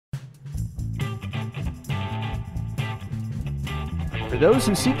For those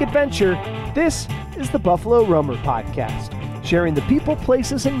who seek adventure, this is the Buffalo Roamer Podcast, sharing the people,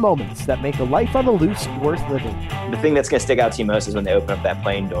 places, and moments that make a life on the loose worth living. The thing that's going to stick out to you most is when they open up that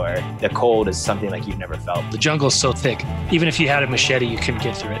plane door. The cold is something like you've never felt. The jungle's so thick, even if you had a machete, you couldn't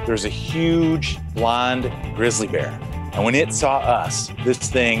get through it. There's a huge blonde grizzly bear. And when it saw us, this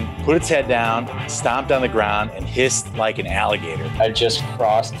thing put its head down, stomped on the ground, and hissed like an alligator. I just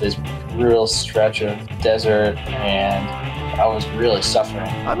crossed this brutal stretch of desert, and I was really suffering.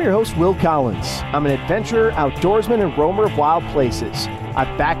 I'm your host, Will Collins. I'm an adventurer, outdoorsman, and roamer of wild places. I've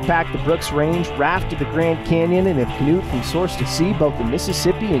backpacked the Brooks Range, rafted the Grand Canyon, and have canoed from source to sea, both the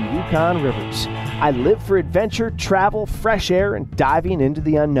Mississippi and Yukon rivers. I live for adventure, travel, fresh air, and diving into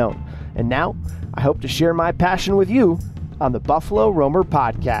the unknown. And now, I hope to share my passion with you on the Buffalo Roamer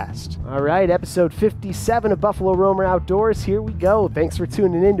Podcast. All right, episode 57 of Buffalo Roamer Outdoors. Here we go. Thanks for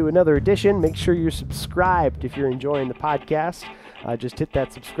tuning in to another edition. Make sure you're subscribed if you're enjoying the podcast. Just hit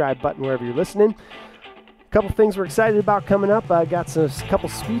that subscribe button wherever you're listening. A couple things we're excited about coming up. I got a couple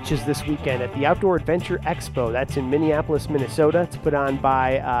speeches this weekend at the Outdoor Adventure Expo. That's in Minneapolis, Minnesota. It's put on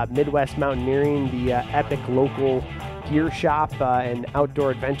by Midwest Mountaineering, the epic local gear shop and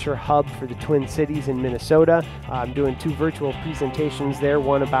outdoor adventure hub for the Twin Cities in Minnesota. I'm doing two virtual presentations there,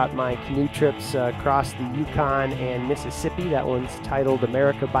 one about my canoe trips across the Yukon and Mississippi. That one's titled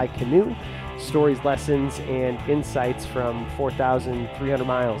America by Canoe, Stories, Lessons, and Insights from 4,300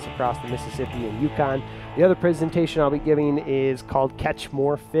 miles across the Mississippi and Yukon. The other presentation I'll be giving is called Catch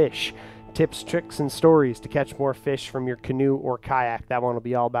More Fish. Tips, tricks, and stories to catch more fish from your canoe or kayak. That one will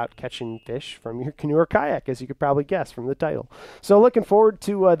be all about catching fish from your canoe or kayak, as you could probably guess from the title. So looking forward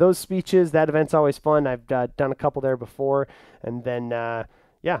to those speeches. That event's always fun. I've done a couple there before. And then,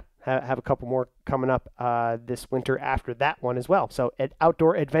 have a couple more coming up this winter after that one as well. So at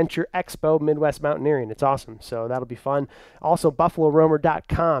Outdoor Adventure Expo, Midwest Mountaineering. It's awesome. So that'll be fun. Also,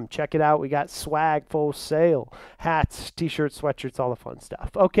 BuffaloRoamer.com. Check it out. We got swag full sale. Hats, t-shirts, sweatshirts, all the fun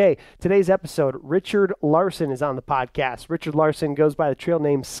stuff. Okay, today's episode, Richard Larson is on the podcast. Richard Larson goes by the trail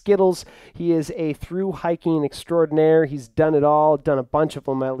name Skittles. He is a through hiking extraordinaire. He's done it all, done a bunch of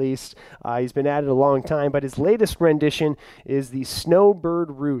them at least. He's been at it a long time, but his latest rendition is the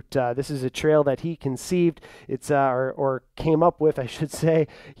Snowbird Route. This is a trail that he conceived. It's or came up with, I should say.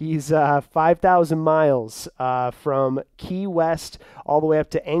 He's 5,000 miles from Key West all the way up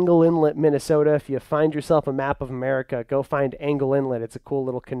to Angle Inlet, Minnesota. If you find yourself a map of America, go find Angle Inlet. It's a cool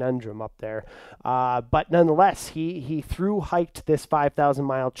little conundrum up there. But nonetheless, he through hiked this 5,000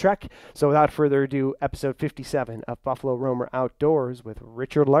 mile trek. So without further ado, episode 57 of Buffalo Roamer Outdoors with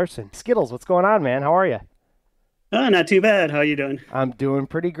Richard Larson. Skittles, what's going on, man? How are you? Oh, not too bad. How are you doing? I'm doing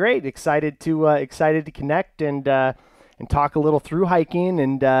pretty great. Excited to connect and talk a little through hiking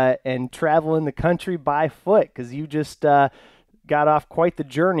and traveling the country by foot, because you just got off quite the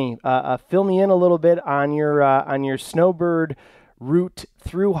journey. Fill me in a little bit on your Snowbird Route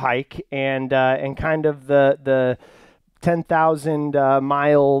through hike and kind of the 10,000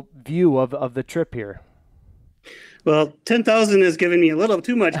 mile view of the trip here. Well, 10,000 is giving me a little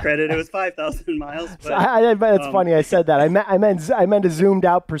too much credit. It was 5,000 miles. But, I bet it's funny I said that. I meant a zoomed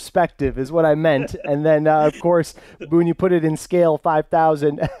out perspective is what I meant. And then, of course, when you put it in scale,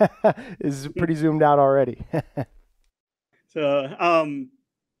 5,000 is pretty zoomed out already. So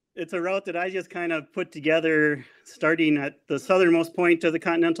it's a route that I just kind of put together starting at the southernmost point of the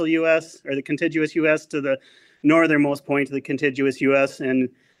continental U.S. or the contiguous U.S. to the northernmost point of the contiguous U.S. and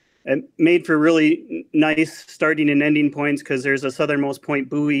made for really nice starting and ending points because there's a southernmost point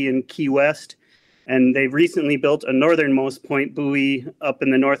buoy in Key West, and they've recently built a northernmost point buoy up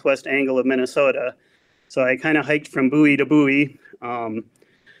in the northwest angle of Minnesota. So I kind of hiked from buoy to buoy.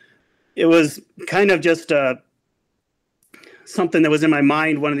 It was kind of just something that was in my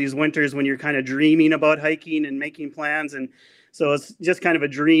mind one of these winters when you're kind of dreaming about hiking and making plans. And so it's just kind of a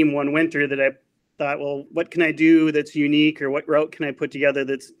dream one winter that I thought, well, what can I do that's unique, or what route can I put together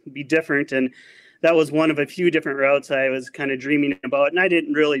that's be different? And that was one of a few different routes I was kind of dreaming about, and I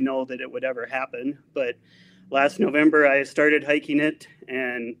didn't really know that it would ever happen. But last November, I started hiking it,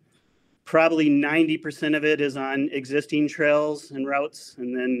 and probably 90% of it is on existing trails and routes,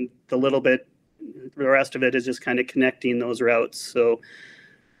 and then the rest of it is just kind of connecting those routes. So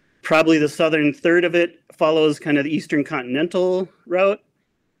probably the southern third of it follows kind of the eastern continental route.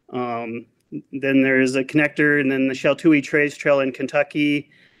 Then there's a connector, and then the Sheltowee Trace Trail in Kentucky,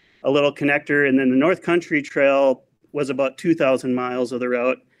 a little connector, and then the North Country Trail was about 2,000 miles of the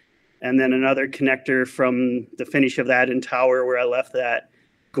route, and then another connector from the finish of that in Tower, where I left that,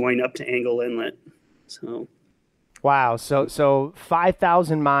 going up to Angle Inlet. So, wow, so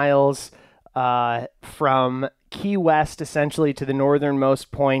 5,000 miles from Key West, essentially to the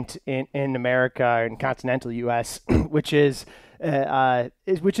northernmost point in America and continental U.S., which is kind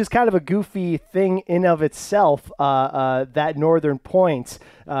of a goofy thing in of itself. That northern point,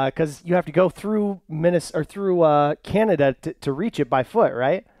 because you have to go through Canada to reach it by foot,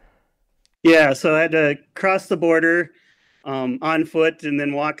 right? Yeah, so I had to cross the border on foot and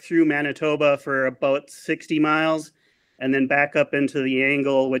then walk through Manitoba for about 60 miles and then back up into the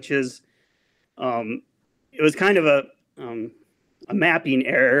Angle, which is, it was kind of a mapping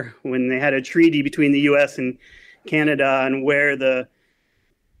error when they had a treaty between the U.S. and Canada on where the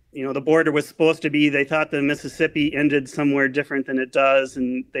border was supposed to be. They thought the Mississippi ended somewhere different than it does,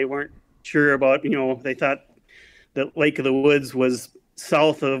 and they weren't sure about, they thought the Lake of the Woods was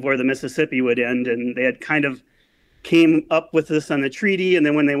south of where the Mississippi would end, and they had kind of came up with this on the treaty, and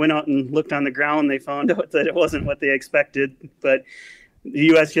then when they went out and looked on the ground, they found out that it wasn't what they expected. But the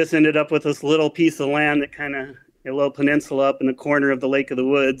U.S. just ended up with this little piece of land that kind of a little peninsula up in the corner of the Lake of the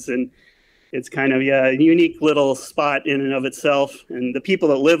Woods, and it's kind of a unique little spot in and of itself. And the people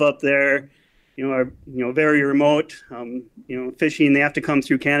that live up there, are very remote. Fishing, they have to come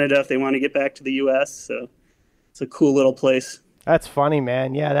through Canada if they want to get back to the U.S. So it's a cool little place. That's funny,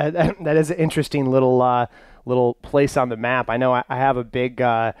 man. Yeah, that is an interesting little place on the map. I know I have a big,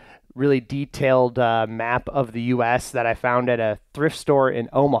 really detailed map of the U.S. that I found at a thrift store in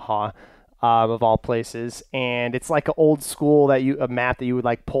Omaha, of all places, and it's like an old school a map that you would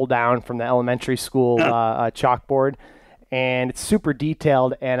like pull down from the elementary school chalkboard, and it's super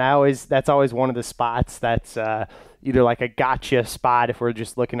detailed. And that's always one of the spots that's either like a gotcha spot if we're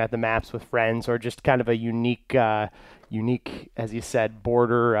just looking at the maps with friends, or just kind of a unique, as you said,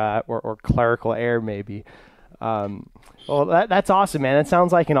 border or clerical error maybe. Well, that's awesome, man. That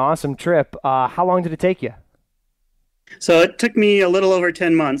sounds like an awesome trip. How long did it take you? So it took me a little over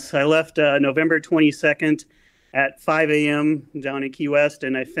 10 months. I left November 22nd at 5 a.m. down in Key West,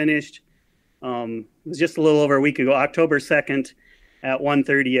 and I finished, it was just a little over a week ago, October 2nd at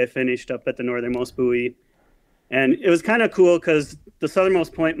 1:30, I finished up at the northernmost buoy. And it was kind of cool because the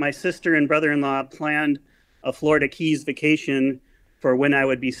southernmost point, my sister and brother-in-law planned a Florida Keys vacation for when I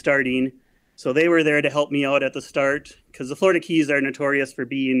would be starting. So they were there to help me out at the start, because the Florida Keys are notorious for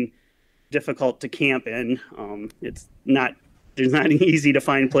being difficult to camp in. There's not easy to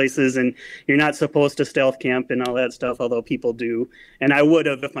find places, and you're not supposed to stealth camp and all that stuff, although people do. And I would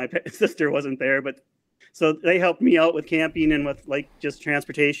have if my sister wasn't there. But so they helped me out with camping and with like just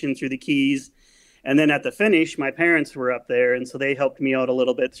transportation through the Keys. And then at the finish, my parents were up there, and so they helped me out a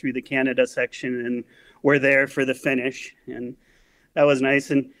little bit through the Canada section and were there for the finish. And that was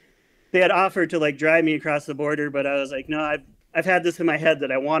nice. And they had offered to like drive me across the border, but I was like, no, I've had this in my head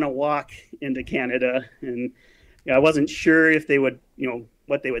that I want to walk into Canada. And I wasn't sure if they would,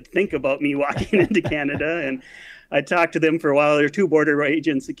 what they would think about me walking into Canada. And I talked to them for a while. There were two border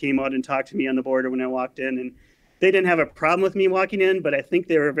agents that came out and talked to me on the border when I walked in, and they didn't have a problem with me walking in, but I think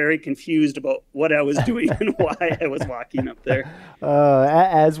they were very confused about what I was doing and why I was walking up there.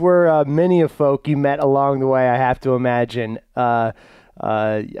 As were many of folk you met along the way, I have to imagine. I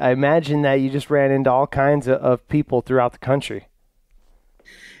imagine that you just ran into all kinds of people throughout the country.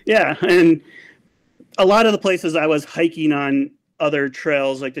 Yeah, and a lot of the places I was hiking on other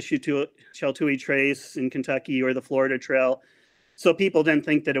trails, like the Sheltui Trace in Kentucky or the Florida Trail. So people didn't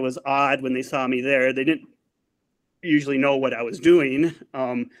think that it was odd when they saw me there. They didn't usually know what I was doing.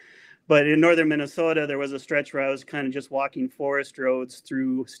 But in northern Minnesota, there was a stretch where I was kind of just walking forest roads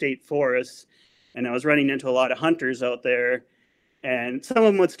through state forests, and I was running into a lot of hunters out there. And some of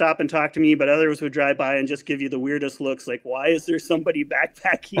them would stop and talk to me, but others would drive by and just give you the weirdest looks, like, why is there somebody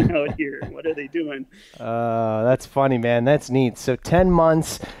backpacking out here? What are they doing? That's funny, man. That's neat. So 10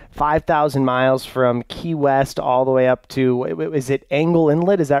 months, 5,000 miles from Key West all the way up to, is it Angle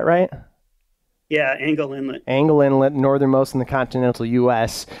Inlet? Is that right? Yeah, Angle Inlet. Angle Inlet, northernmost in the continental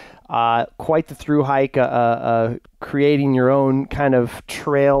U.S. Quite the through hike, creating your own kind of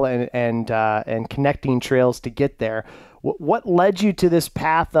trail and connecting trails to get there. What led you to this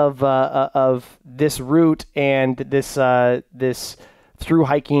path of this route and this through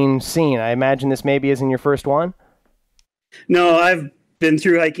hiking scene? I imagine this maybe isn't your first one. No, I've been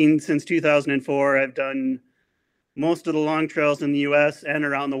through hiking since 2004. I've done most of the long trails in the U.S. and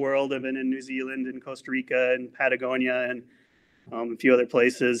around the world. I've been in New Zealand and Costa Rica and Patagonia and a few other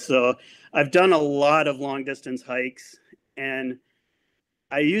places. So I've done a lot of long distance hikes, and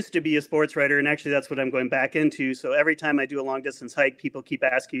I used to be a sports writer, and actually that's what I'm going back into. So every time I do a long distance hike, people keep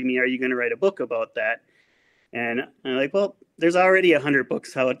asking me, are you going to write a book about that? And I'm like, well, there's already 100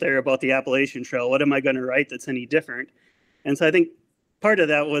 books out there about the Appalachian Trail. What am I going to write that's any different? And so I think part of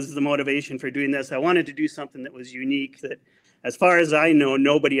that was the motivation for doing this. I wanted to do something that was unique, that, as far as I know,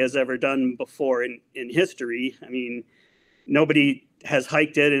 nobody has ever done before in history. I mean, nobody has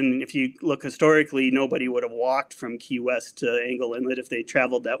hiked it, and if you look historically, nobody would have walked from Key West to Angle Inlet. If they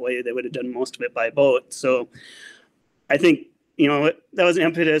traveled that way, they would have done most of it by boat. So I think, that was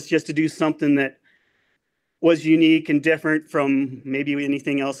impetus just to do something that was unique and different from maybe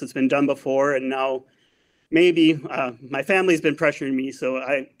anything else that's been done before. And now maybe my family's been pressuring me, so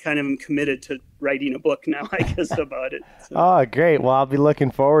I kind of am committed to writing a book now, I guess, about it. So. Oh, great. Well, I'll be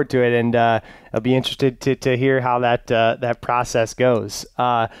looking forward to it, and I'll be interested to hear how that process goes.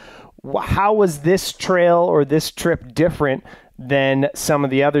 How was this trail or this trip different than some of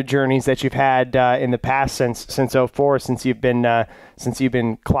the other journeys that you've had in the past since 2004, since you've been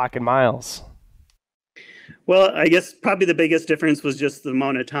clocking miles? Well, I guess probably the biggest difference was just the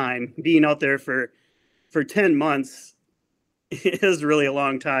amount of time. Being out there for 10 months is really a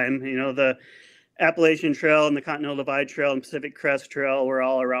long time. The Appalachian Trail and the Continental Divide Trail and Pacific Crest Trail were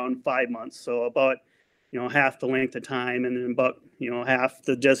all around 5 months. So about, half the length of time, and then about, half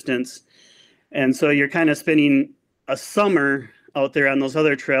the distance. And so you're kind of spending a summer out there on those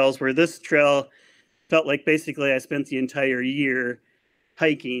other trails, where this trail felt like basically I spent the entire year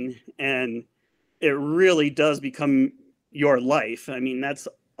hiking, and it really does become your life. I mean, that's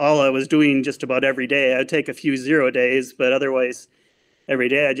all I was doing just about every day. I'd take a few 0 days, but otherwise every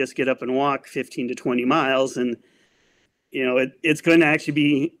day I just get up and walk 15 to 20 miles. And, it's going to actually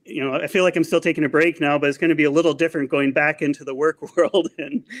be, I feel like I'm still taking a break now, but it's going to be a little different going back into the work world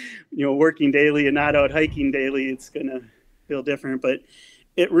and, working daily and not out hiking daily. It's going to feel different, but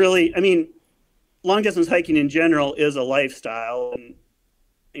it really, long distance hiking in general is a lifestyle. And,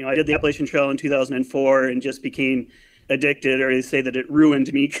 I did the Appalachian Trail in 2004 and just became addicted, or they say that it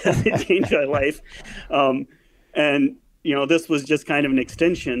ruined me because it changed my life. And, this was just kind of an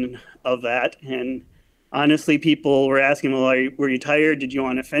extension of that. And honestly, people were asking, well, were you tired? Did you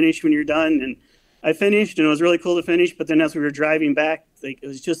want to finish when you're done? And I finished, and it was really cool to finish. But then as we were driving back, it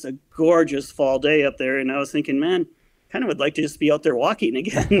was just a gorgeous fall day up there. And I was thinking, man, kind of would like to just be out there walking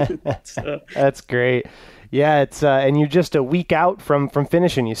again. So. That's great. Yeah, it's and you're just a week out from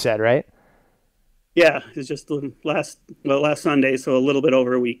finishing, you said, right? Yeah, it's just last Sunday, so a little bit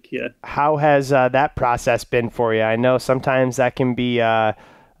over a week, yeah. How has that process been for you? I know sometimes that can be a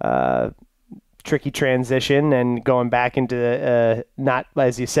tricky transition, and going back into not,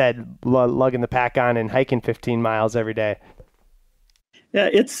 as you said, lugging the pack on and hiking 15 miles every day. Yeah,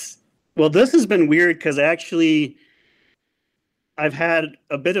 this has been weird because actually I've had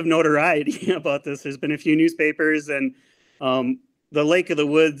a bit of notoriety about this. There's been a few newspapers, and the Lake of the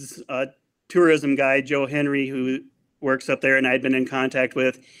Woods tourism guy, Joe Henry, who works up there and I'd been in contact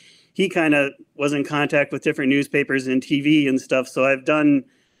with, he kind of was in contact with different newspapers and TV and stuff. So I've done,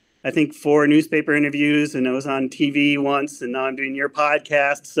 I think, 4 newspaper interviews, and I was on TV once, and now I'm doing your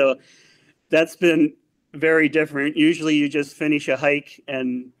podcast. So that's been very different. Usually you just finish a hike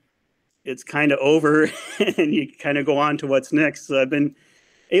and it's kind of over and you kind of go on to what's next. So I've been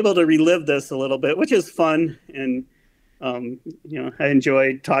able to relive this a little bit, which is fun. And, I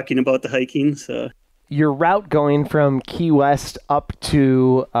enjoy talking about the hiking. So your route going from Key West up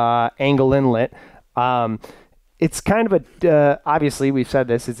to Angle Inlet, it's kind of obviously we've said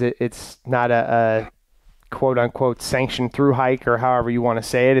this, it's not a quote unquote sanctioned through hike, or however you want to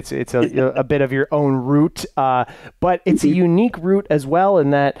say it. It's a bit of your own route, but it's a unique route as well,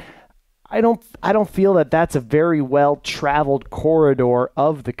 in that I don't feel that that's a very well traveled corridor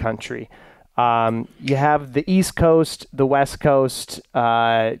of the country. You have the East Coast, the West Coast,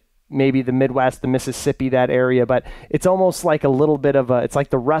 maybe the Midwest, the Mississippi, that area, but it's almost like a little bit of it's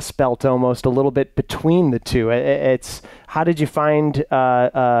like the Rust Belt almost, a little bit between the two. It's how did you find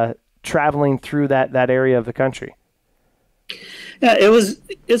traveling through that area of the country? Yeah,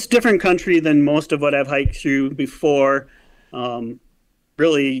 it's different country than most of what I've hiked through before.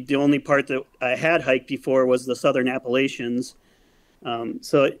 Really, the only part that I had hiked before was the Southern Appalachians.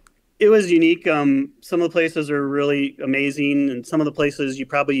 So it was unique. Some of the places are really amazing, and some of the places you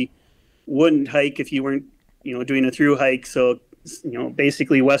probably wouldn't hike if you weren't, doing a through hike. So,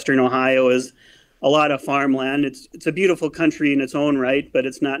 basically Western Ohio is a lot of farmland. It's a beautiful country in its own right, but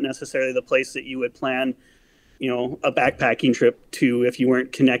it's not necessarily the place that you would plan, a backpacking trip to if you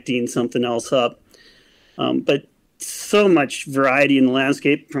weren't connecting something else up. But so much variety in the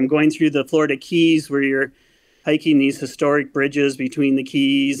landscape, from going through the Florida Keys, where you're hiking these historic bridges between the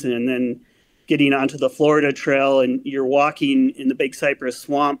Keys, and then getting onto the Florida Trail, and you're walking in the Big Cypress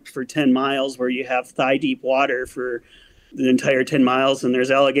Swamp for 10 miles, where you have thigh-deep water for the entire 10 miles, and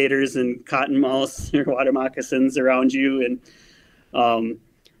there's alligators and cottonmouths or water moccasins around you. And And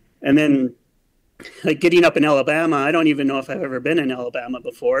then like getting up in Alabama, I don't even know if I've ever been in Alabama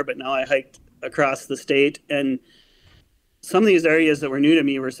before, but now I hiked across the state, and some of these areas that were new to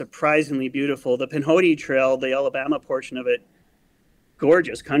me were surprisingly beautiful. The Pinhoti Trail, the Alabama portion of it,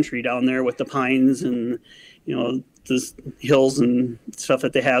 gorgeous country down there with the pines and, the hills and stuff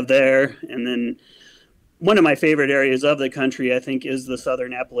that they have there. And then one of my favorite areas of the country, I think, is the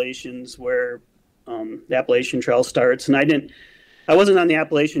Southern Appalachians, where the Appalachian Trail starts. And I wasn't on the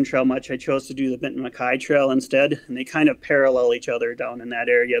Appalachian Trail much. I chose to do the Benton MacKaye Trail instead, and they kind of parallel each other down in that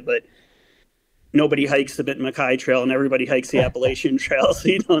area, but nobody hikes the Benton MacKaye Trail and everybody hikes the Appalachian Trail. So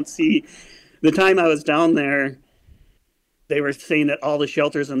you don't see, the time I was down there, they were saying that all the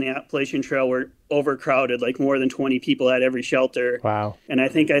shelters on the Appalachian Trail were overcrowded, like more than 20 people at every shelter. Wow. And I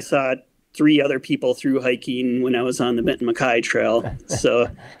think I saw 3 other people through hiking when I was on the Benton MacKaye Trail. So,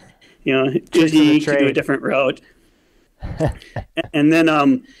 it was unique to do a different route. And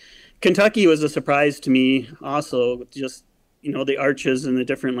then Kentucky was a surprise to me also, just, the arches and the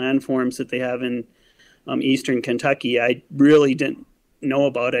different landforms that they have in eastern Kentucky. I really didn't know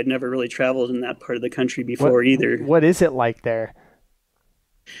about. I'd never really traveled in that part of the country before either. What is it like there?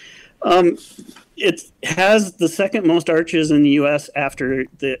 It has the second most arches in the U.S. after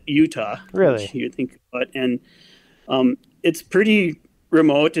the Utah. Really? Which you'd think about. And it's pretty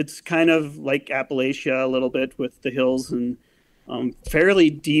remote. It's kind of like Appalachia a little bit with the hills and fairly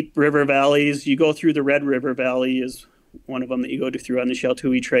deep river valleys. You go through the Red River Valley is one of them that you go through on the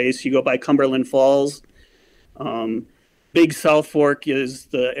Sheltowee Trace. You go by Cumberland Falls. Big South Fork is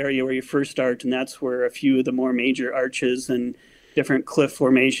the area where you first start, and that's where a few of the more major arches and different cliff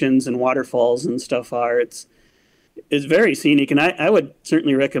formations and waterfalls and stuff are. It's very scenic, and I would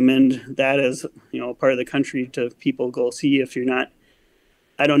certainly recommend that as part of the country to people go see if you're not.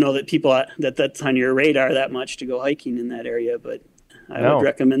 I don't know that people that's on your radar that much to go hiking in that area, but I would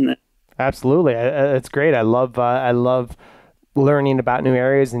recommend that. Absolutely, it's great. I love learning about new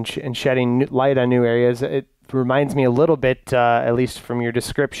areas and shedding light on new areas. It reminds me a little bit, at least from your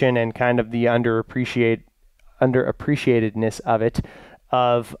description and kind of the underappreciatedness of it,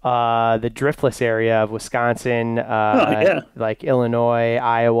 of the driftless area of Wisconsin, like Illinois,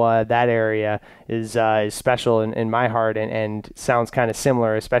 Iowa. That area is special in my heart and sounds kind of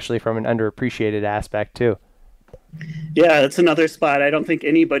similar, especially from an underappreciated aspect too. Yeah, it's another spot. I don't think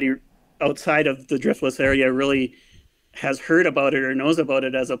anybody outside of the driftless area really has heard about it or knows about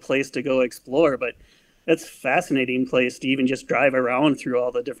it as a place to go explore, but it's a fascinating place to even just drive around through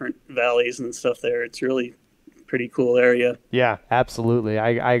all the different valleys and stuff there. It's really pretty cool area. Yeah, absolutely.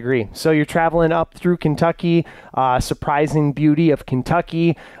 I agree. So you're traveling up through Kentucky, surprising beauty of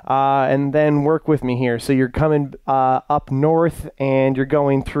Kentucky, and then work with me here. So you're coming up north and you're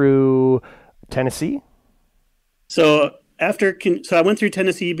going through Tennessee? So I went through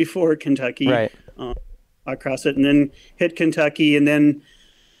Tennessee before Kentucky, right? Across it, and then hit Kentucky, and then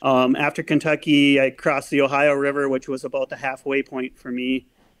after Kentucky, I crossed the Ohio River, which was about the halfway point for me,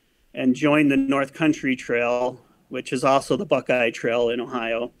 and joined the North Country Trail, which is also the Buckeye Trail in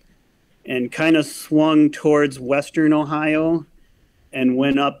Ohio, and kind of swung towards western Ohio and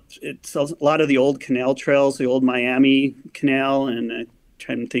went up. It's a lot of the old canal trails, the old Miami Canal, and I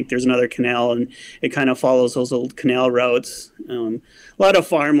trying to think there's another canal, and it kind of follows those old canal routes. A lot of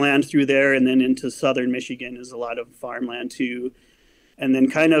farmland through there, and then into southern Michigan is a lot of farmland too. And then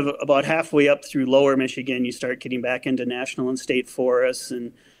kind of about halfway up through lower Michigan, you start getting back into national and state forests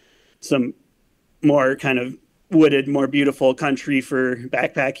and some more kind of wooded, more beautiful country for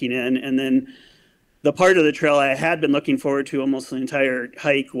backpacking in. And then the part of the trail I had been looking forward to almost the entire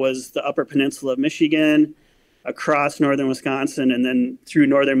hike was the Upper Peninsula of Michigan, across northern Wisconsin, and then through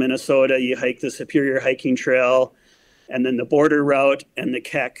northern Minnesota. You hike the Superior Hiking Trail, and then the Border Route and the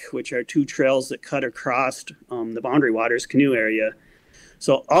Keck, which are 2 trails that cut across the Boundary Waters canoe area.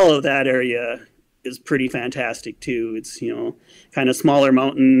 So all of that area is pretty fantastic too. It's, kind of smaller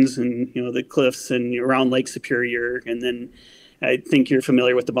mountains and, the cliffs and around Lake Superior. And then I think you're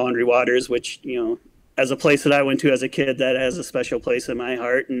familiar with the Boundary Waters, which, as a place that I went to as a kid, that has a special place in my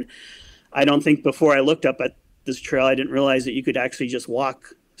heart. And I don't think before I looked up at this trail, I didn't realize that you could actually just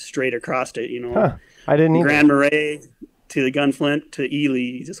walk straight across it, I didn't either. Grand Marais to the Gunflint to Ely,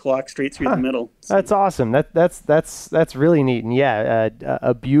 you just walk straight through the middle. So. That's awesome. That's really neat. And yeah,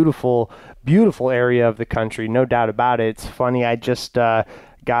 a beautiful area of the country, no doubt about it. It's funny, I just got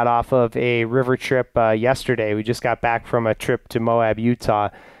off of a river trip yesterday. We just got back from a trip to Moab, Utah,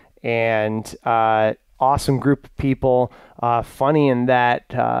 and awesome group of people, funny in that,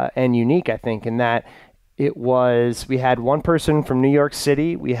 and unique, I think, in that we had one person from New York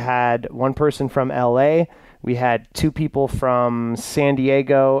City, we had one person from LA, We had 2 people from San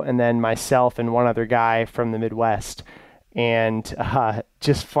Diego and then myself and one other guy from the Midwest. And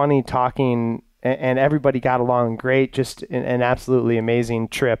just funny talking, and everybody got along great, just an absolutely amazing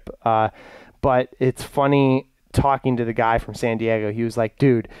trip. But it's funny talking to the guy from San Diego. He was like,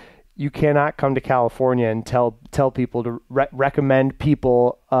 dude, you cannot come to California and tell people to recommend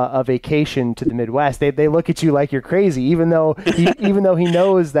people a vacation to the Midwest. They look at you like you're crazy, even though he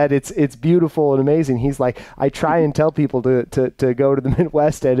knows that it's beautiful and amazing. He's like, I try and tell people to go to the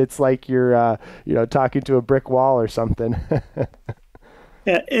Midwest, and it's like you're talking to a brick wall or something.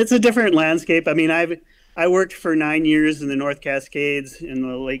 Yeah, it's a different landscape. I mean, I worked for 9 years in the North Cascades in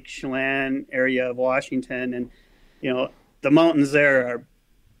the Lake Chelan area of Washington, and the mountains there are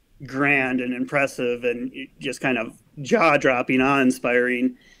grand and impressive and just kind of jaw-dropping,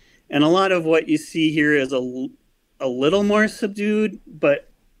 awe-inspiring. And a lot of what you see here is a little more subdued,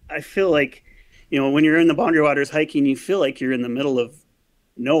 but I feel like, when you're in the Boundary Waters hiking, you feel like you're in the middle of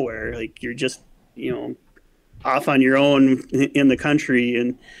nowhere. Like you're just, off on your own in the country.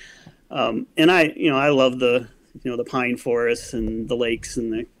 And I love the pine forests and the lakes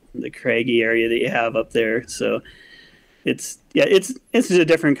and the craggy area that you have up there. So it's a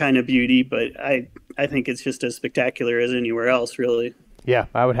different kind of beauty, but I think it's just as spectacular as anywhere else, really. Yeah,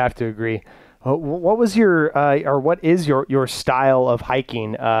 I would have to agree. What was what is your style of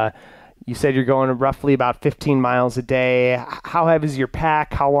hiking? You said you're going roughly about 15 miles a day. How heavy is your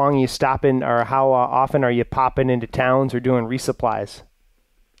pack? How long are you stopping, or how often are you popping into towns or doing resupplies?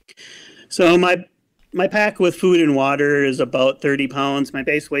 So my pack with food and water is about 30 pounds. My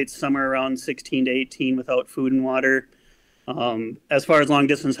base weight's somewhere around 16 to 18 without food and water. As far as long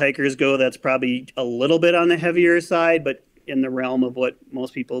distance hikers go, that's probably a little bit on the heavier side, but in the realm of what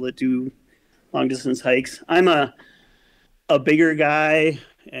most people that do long distance hikes. I'm a bigger guy,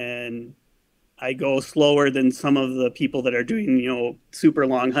 and I go slower than some of the people that are doing, super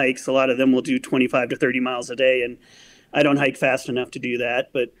long hikes. A lot of them will do 25 to 30 miles a day, and I don't hike fast enough to do that,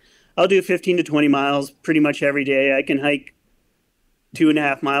 but I'll do 15 to 20 miles pretty much every day. I can hike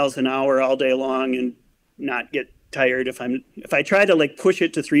 2.5 miles an hour all day long and not get tired. If I try to push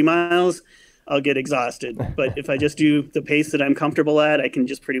it to 3 miles, I'll get exhausted. But if I just do the pace that I'm comfortable at, I can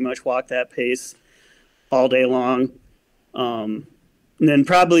just pretty much walk that pace all day long. And then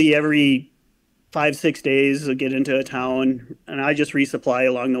probably every 5-6 days I'll get into a town, and I just resupply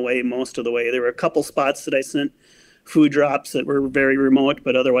along the way most of the way. There were a couple spots that I sent food drops that were very remote,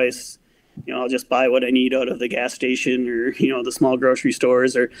 but otherwise, I'll just buy what I need out of the gas station or, the small grocery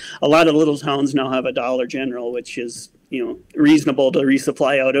stores. Or a lot of little towns now have a Dollar General, which is, reasonable to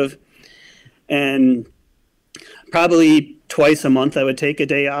resupply out of. And probably twice a month I would take a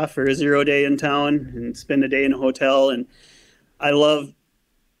day off or a 0 day in town and spend a day in a hotel. And I love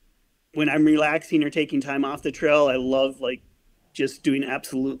when I'm relaxing or taking time off the trail, I love just doing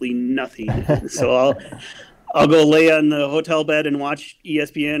absolutely nothing. So I'll go lay on the hotel bed and watch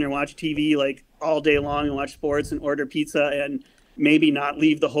ESPN or watch TV all day long and watch sports and order pizza and maybe not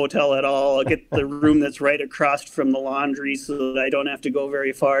leave the hotel at all. I'll get the room that's right across from the laundry so that I don't have to go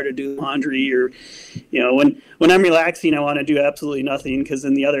very far to do laundry. Or, when I'm relaxing, I want to do absolutely nothing, because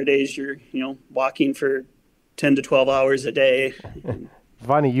in the other days you're, walking for 10 to 12 hours a day.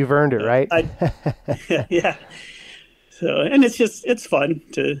 Funny, you've earned it, right? Yeah. So, and it's fun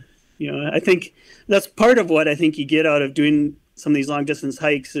to, I think that's part of what I think you get out of doing some of these long distance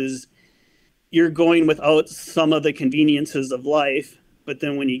hikes is you're going without some of the conveniences of life, but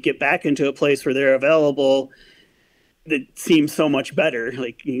then when you get back into a place where they're available, it seems so much better.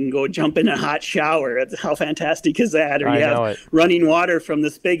 You can go jump in a hot shower. How fantastic is that? Or you have running water from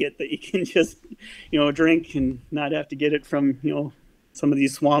the spigot that you can just, drink and not have to get it from, some of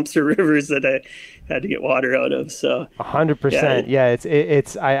these swamps or rivers that I had to get water out of. So 100%. Yeah.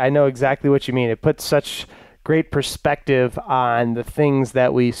 I know exactly what you mean. It puts such great perspective on the things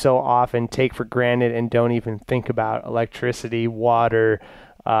that we so often take for granted and don't even think about: electricity, water,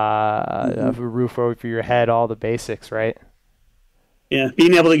 a roof over your head, all the basics, right? Yeah.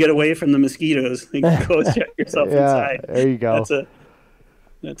 Being able to get away from the mosquitoes. Go check yourself inside. There you go.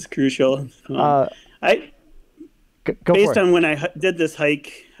 That's crucial. Go based on when I did this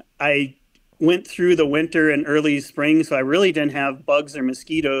hike, I went through the winter and early spring, so I really didn't have bugs or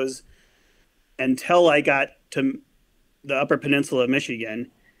mosquitoes until I got to the Upper Peninsula of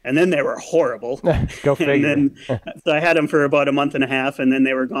Michigan, and then they were horrible. Go figure. So I had them for about a month and a half, and then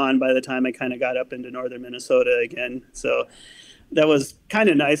they were gone by the time I kind of got up into northern Minnesota again. So that was kind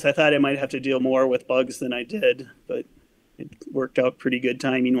of nice. I thought I might have to deal more with bugs than I did, but it worked out pretty good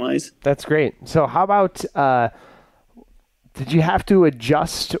timing-wise. That's great. So how about... did you have to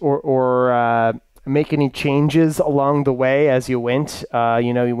adjust or make any changes along the way as you went?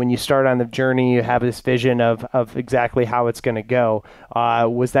 When you start on the journey, you have this vision of exactly how it's going to go.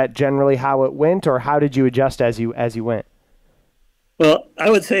 Was that generally how it went, or how did you adjust as you went? Well, I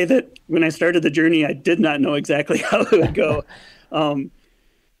would say that when I started the journey, I did not know exactly how it would go.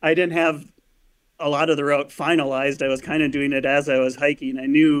 I didn't have a lot of the route finalized. I was kind of doing it as I was hiking. I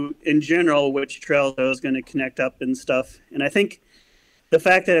knew in general which trails I was going to connect up and stuff. And I think the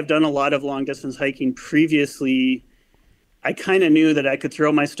fact that I've done a lot of long distance hiking previously, I kind of knew that I could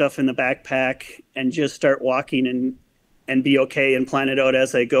throw my stuff in the backpack and just start walking and be okay and plan it out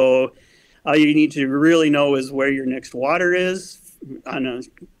as I go. All you need to really know is where your next water is on a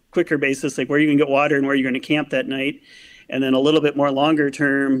quicker basis, like where you can get water and where you're going to camp that night. And then a little bit more longer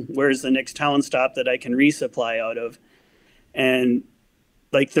term, where's the next town stop that I can resupply out of? And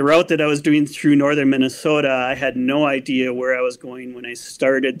like the route that I was doing through northern Minnesota, I had no idea where I was going when I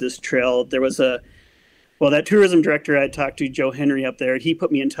started this trail. There was that tourism director I talked to, Joe Henry up there, he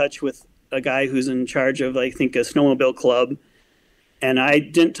put me in touch with a guy who's in charge of, I think, a snowmobile club. And I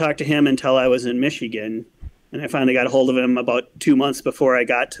didn't talk to him until I was in Michigan. And I finally got a hold of him about 2 months before I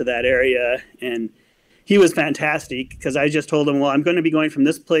got to that area. And he was fantastic because I just told him, well, I'm going to be going from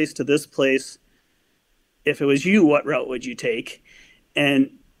this place to this place. If it was you, what route would you take?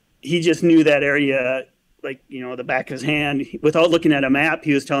 And he just knew that area, like, the back of his hand. Without looking at a map,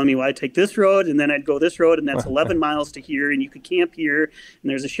 he was telling me, well, I'd take this road and then I'd go this road and that's 11 miles to here and you could camp here and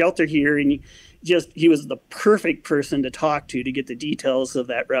there's a shelter here. And he was the perfect person to talk to get the details of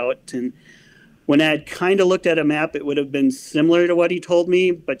that route. And when I had kind of looked at a map, it would have been similar to what he told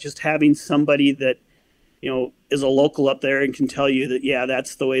me, but just having somebody that is a local up there and can tell you that, yeah,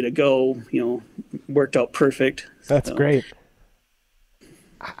 that's the way to go, worked out perfect. That's great.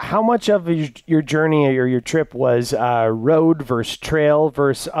 How much of your journey or your trip was road versus trail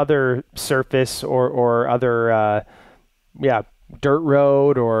versus other surface or other, dirt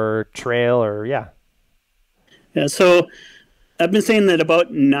road or trail or, yeah? Yeah, so I've been saying that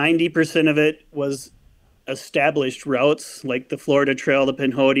about 90% of it was established routes, like the Florida Trail, the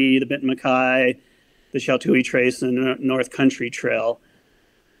Pinhoti, the Benton MacKaye, the Sheltui Trace, and the North Country Trail.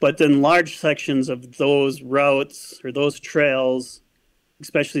 But then large sections of those routes or those trails,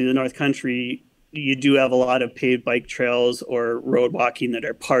 especially the North Country, you do have a lot of paved bike trails or road walking that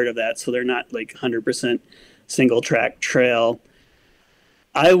are part of that. So they're not like 100% single track trail.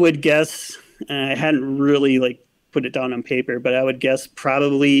 I would guess, and I hadn't really put it down on paper, but I would guess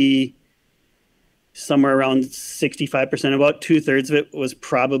probably somewhere around 65%, about 2/3 of it was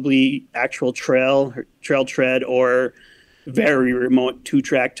probably actual trail tread or very remote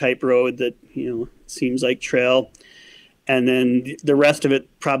 2-track type road that, seems like trail. And then the rest of it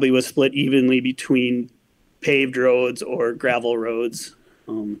probably was split evenly between paved roads or gravel roads.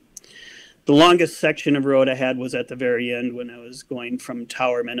 The longest section of road I had was at the very end when I was going from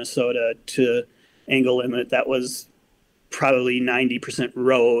Tower, Minnesota to Angle Inlet. That was probably 90%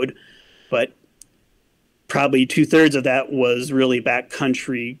 road, but probably 2/3 of that was really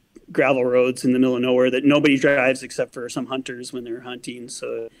backcountry gravel roads in the middle of nowhere that nobody drives except for some hunters when they're hunting.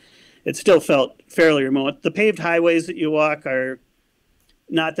 So it still felt fairly remote. The paved highways that you walk are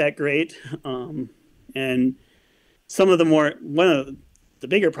not that great. And some of one of the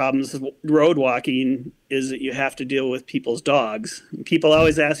bigger problems with road walking is that you have to deal with people's dogs. People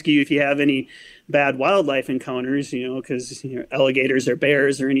always ask you if you have any bad wildlife encounters, because alligators or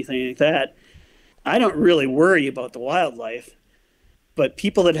bears or anything like that. I don't really worry about the wildlife, but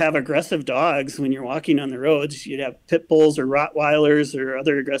people that have aggressive dogs when you're walking on the roads, you'd have pit bulls or Rottweilers or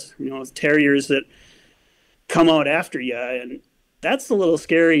other aggressive, terriers that come out after you. And that's a little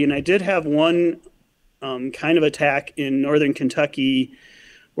scary. And I did have one kind of attack in northern Kentucky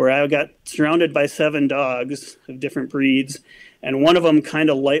where I got surrounded by 7 dogs of different breeds. And one of them kind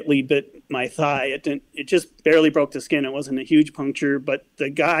of lightly bit my thigh. It just barely broke the skin. It wasn't a huge puncture, but the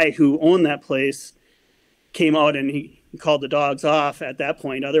guy who owned that place came out and he called the dogs off at that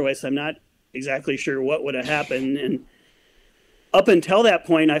point. Otherwise, I'm not exactly sure what would have happened. And up until that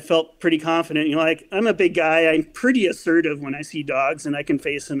point, I felt pretty confident. I'm a big guy. I'm pretty assertive when I see dogs, and I can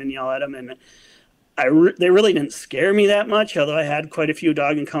face them and yell at them. And they really didn't scare me that much, although I had quite a few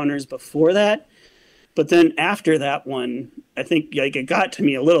dog encounters before that. But then after that one, I think it got to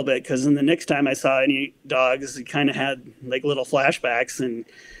me a little bit, because then the next time I saw any dogs, it kind of had little flashbacks, and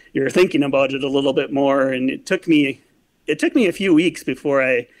you're thinking about it a little bit more. And it took me a few weeks before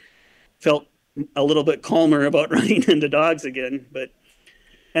I felt a little bit calmer about running into dogs again.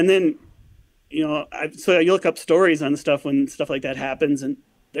 And then, so you look up stories on stuff when stuff like that happens, and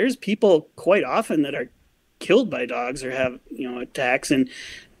there's people quite often that are killed by dogs or have, attacks. And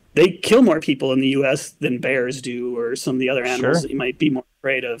they kill more people in the U.S. than bears do, or some of the other animals Sure. that you might be more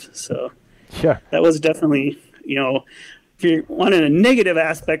afraid of. So Yeah. that was definitely, if you wanted a negative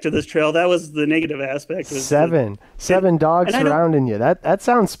aspect of this trail, that was the negative aspect. Was Seven dogs and I don't- surrounding you. That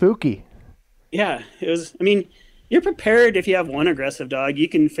sounds spooky. Yeah, it was. I mean, you're prepared if you have one aggressive dog. You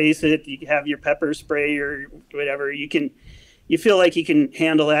can face it. You have your pepper spray or whatever. You feel like you can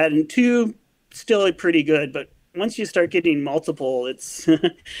handle that. And two, still pretty good. But once you start getting multiple, it's you're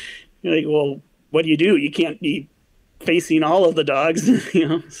like, well, what do? You can't be facing all of the dogs,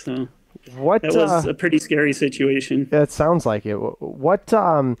 So What that was a pretty scary situation. That sounds like it. What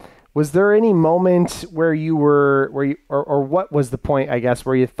was there any moment where you were or what was the point, I guess,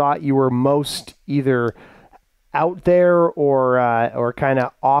 where you thought you were most either out there or kind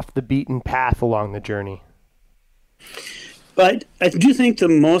of off the beaten path along the journey? But I do think the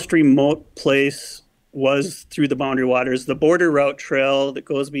most remote place was through the Boundary Waters, the Border Route trail that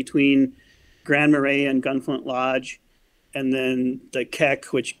goes between Grand Marais and Gunflint Lodge, and then the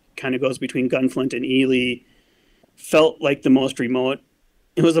Keck, which kind of goes between Gunflint and Ely, felt like the most remote.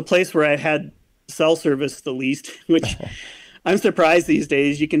 It was a place where I had cell service the least, which I'm surprised these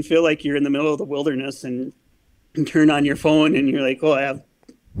days. You can feel like you're in the middle of the wilderness and turn on your phone and you're like, oh, I have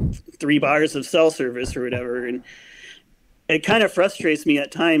 3 bars of cell service or whatever. And it kind of frustrates me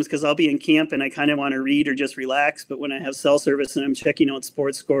at times because I'll be in camp and I kind of want to read or just relax. But when I have cell service and I'm checking out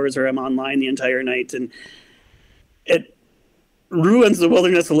sports scores or I'm online the entire night, and it ruins the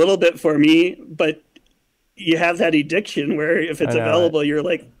wilderness a little bit for me, but you have that addiction where if it's available, you're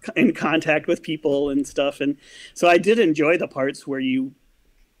like in contact with people and stuff. And so I did enjoy the parts where you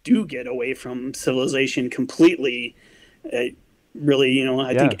do get away from civilization completely. It really,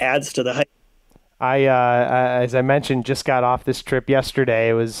 I think adds to the hype. I as I mentioned, just got off this trip yesterday.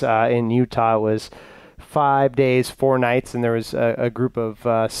 It was in Utah. It was 5 days, 4 nights, and there was a group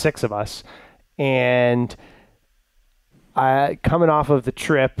of 6 of us. And coming off of the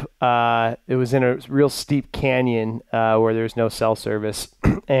trip, it was in a real steep canyon where there's no cell service.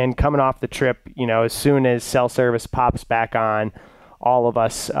 And coming off the trip, as soon as cell service pops back on, all of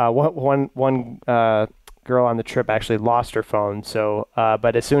us, one girl on the trip actually lost her phone. So,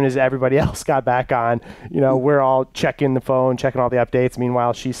 but as soon as everybody else got back on, we're all checking the phone, checking all the updates.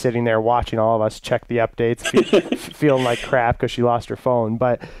 Meanwhile, she's sitting there watching all of us check the updates, feeling like crap because she lost her phone.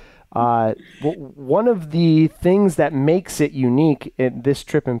 But one of the things that makes it unique in this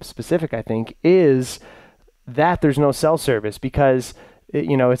trip in specific, I think, is that there's no cell service because,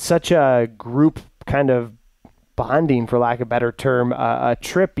 it's such a group kind of bonding, for lack of a better term, a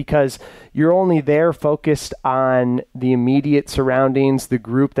trip, because you're only there focused on the immediate surroundings, the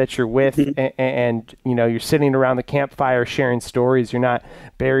group that you're with, and you're sitting around the campfire sharing stories. You're not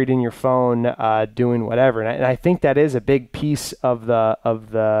buried in your phone doing whatever. And I think that is a big piece of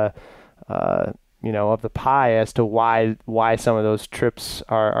the pie as to why some of those trips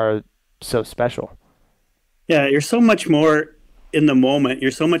are so special. Yeah, you're so much more in the moment.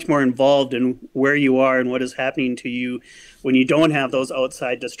 You're so much more involved in where you are and what is happening to you when you don't have those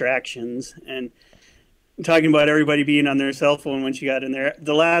outside distractions. And talking about everybody being on their cell phone when she got in there,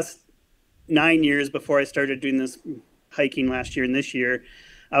 the last 9 years before I started doing this hiking last year and this year,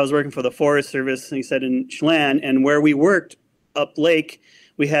 I was working for the Forest Service, like I said, in Chelan, and where we worked up lake,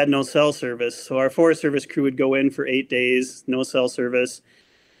 we had no cell service. So our Forest Service crew would go in for 8 days, no cell service.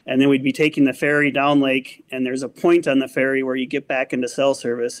 And then we'd be taking the ferry down lake, and there's a point on the ferry where you get back into cell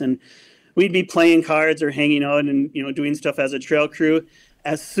service. And we'd be playing cards or hanging out and, doing stuff as a trail crew.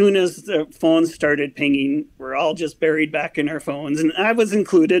 As soon as the phones started pinging, we're all just buried back in our phones. And I was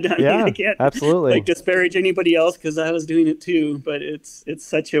included. I mean, I can't absolutely disparage anybody else because I was doing it too. But it's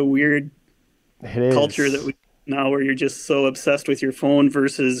such a weird culture that we now where you're just so obsessed with your phone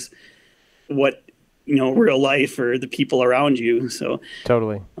versus what real life or the people around you. So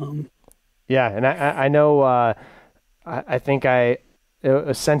totally. And I know, I think a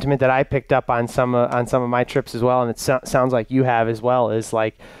sentiment that I picked up on some of my trips as well, and it sounds like you have as well, is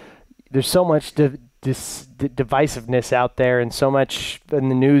like there's so much divisiveness out there, and so much in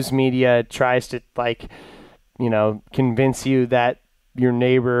the news media tries to convince you that your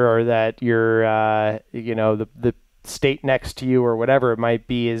neighbor or that your the state next to you or whatever it might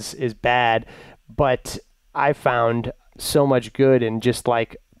be is bad. But I found so much good in just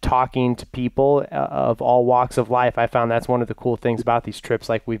talking to people of all walks of life. I found that's one of the cool things about these trips,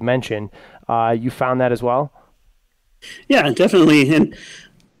 like we've mentioned. You found that as well? Yeah, definitely. And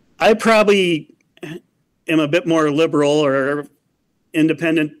I probably am a bit more liberal or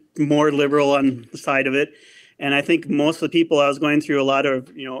independent, more liberal on the side of it. And I think most of the people, I was going through a lot of,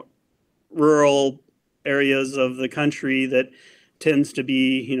 rural areas of the country that tends to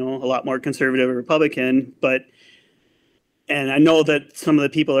be, a lot more conservative or Republican, and I know that some of the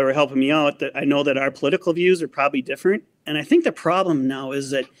people that were helping me out, that I know that our political views are probably different. And I think the problem now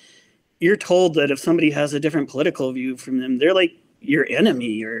is that you're told that if somebody has a different political view from them, they're like your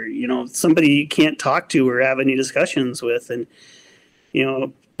enemy, or, somebody you can't talk to or have any discussions with. And,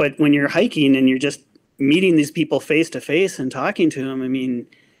 but when you're hiking and you're just meeting these people face to face and talking to them, I mean,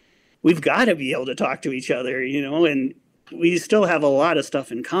 we've got to be able to talk to each other, and we still have a lot of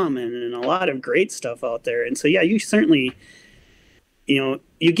stuff in common and a lot of great stuff out there. And so, yeah, you certainly, you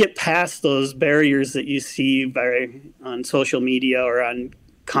get past those barriers that you see on social media or on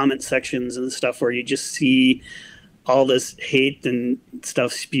comment sections and stuff where you just see all this hate and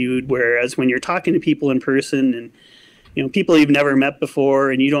stuff spewed. Whereas when you're talking to people in person and, people you've never met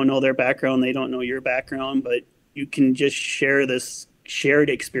before and you don't know their background, they don't know your background, but you can just share this shared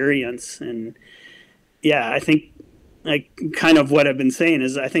experience. And yeah, I think kind of what I've been saying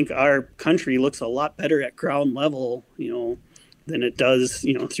is I think our country looks a lot better at ground level, than it does,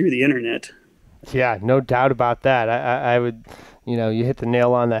 through the internet. Yeah, no doubt about that. I would, you hit the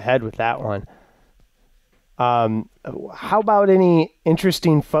nail on the head with that one. How about any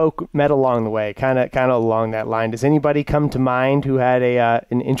interesting folk met along the way, kind of along that line? Does anybody come to mind who had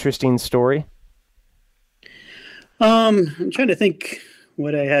an interesting story? I'm trying to think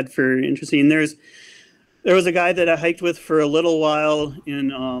what I had for interesting. There was a guy that I hiked with for a little while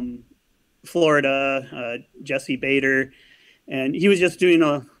in Florida, Jesse Bader, and he was just doing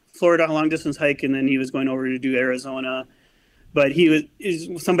a Florida long distance hike, and then he was going over to do Arizona. But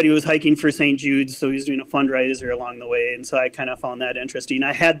somebody was hiking for St. Jude's, so he was doing a fundraiser along the way, and so I kind of found that interesting.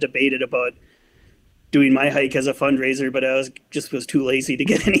 I had debated about doing my hike as a fundraiser, but I was too lazy to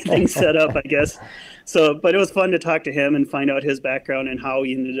get anything set up, I guess. So, but it was fun to talk to him and find out his background and how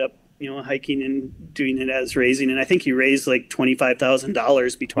he ended up, hiking and doing it as raising. And I think he raised like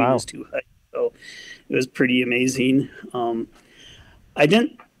 $25,000 between his two hikes. So it was pretty amazing. I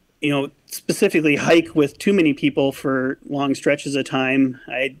didn't, specifically hike with too many people for long stretches of time.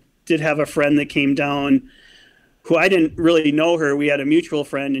 I did have a friend that came down who I didn't really know her. We had a mutual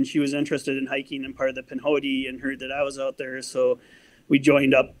friend and she was interested in hiking in part of the Pinhoti and heard that I was out there. So we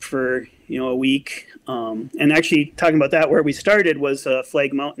joined up for, a week. And actually talking about that, where we started was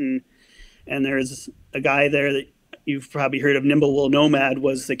Flag Mountain. And there's a guy there that you've probably heard of, Nimblewool Nomad,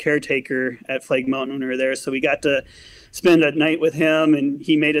 was the caretaker at Flag Mountain when we were there. So we got to spend a night with him, and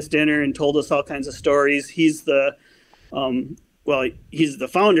he made us dinner and told us all kinds of stories. He's the he's the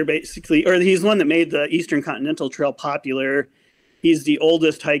founder, basically, or he's one that made the Eastern Continental Trail popular. He's the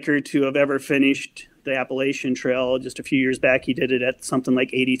oldest hiker to have ever finished the Appalachian Trail. Just a few years back, he did it at something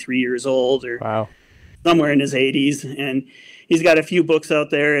like 83 years old, or somewhere in his 80s. And he's got a few books out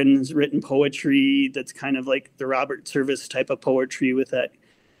there and has written poetry that's kind of like the Robert Service type of poetry with that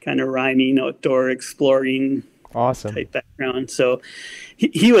kind of rhyming, outdoor exploring type background. So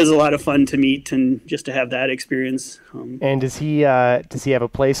he was a lot of fun to meet and just to have that experience. And does he have a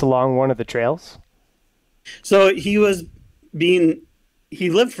place along one of the trails? So he lived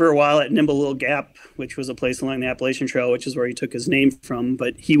for a while at Nimblewool Gap, which was a place along the Appalachian Trail, which is where he took his name from.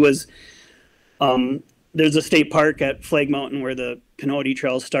 But he was, there's a state park at Flag Mountain where the Pinhoti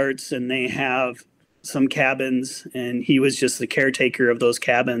Trail starts, and they have some cabins, and he was just the caretaker of those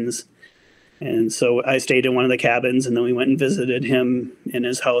cabins. And so I stayed in one of the cabins, and then we went and visited him in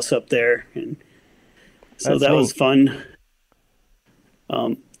his house up there. And so that was fun.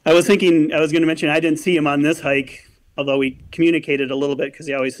 I was going to mention, I didn't see him on this hike, although we communicated a little bit because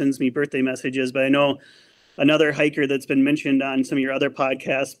he always sends me birthday messages. But I know another hiker that's been mentioned on some of your other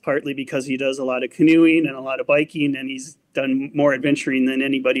podcasts, partly because he does a lot of canoeing and a lot of biking, and he's done more adventuring than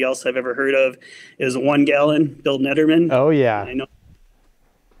anybody else I've ever heard of, is 1 Gallon, Bill Netterman. Oh, yeah.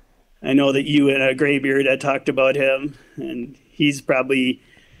 I know that you and a Graybeard had talked about him, and he's probably,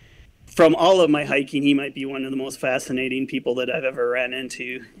 from all of my hiking, he might be one of the most fascinating people that I've ever ran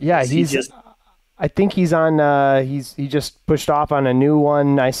into. Yeah, I think he's on, he just pushed off on a new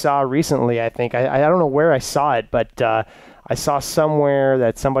one I saw recently, I think. I don't know where I saw it, but I saw somewhere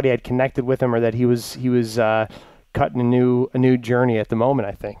that somebody had connected with him, or that he was cutting a new journey at the moment,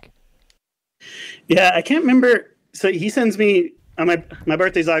 I think. Yeah, I can't remember. So he sends me, my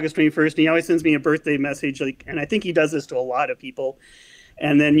birthday's August 21st, and he always sends me a birthday message, and I think he does this to a lot of people.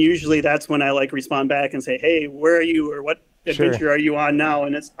 And then usually that's when I respond back and say, hey, where are you, or what adventure are you on now?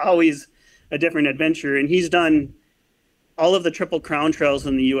 And it's always a different adventure. And he's done all of the Triple Crown trails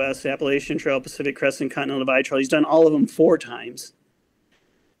in the U.S., Appalachian Trail, Pacific Crest, and Continental Divide Trail. He's done all of them 4 times.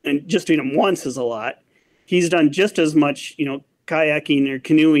 And just doing them once is a lot. He's done just as much, kayaking or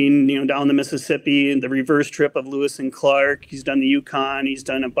canoeing, down the Mississippi, and the reverse trip of Lewis and Clark. He's done the Yukon. He's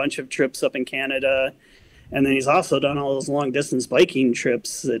done a bunch of trips up in Canada. And then he's also done all those long distance biking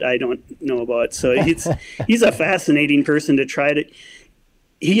trips that I don't know about. So he's a fascinating person to try to.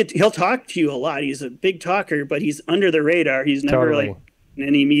 He'll talk to you a lot. He's a big talker, but he's under the radar. He's never like in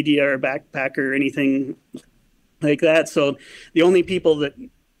any media or backpacker or anything like that. So the only people that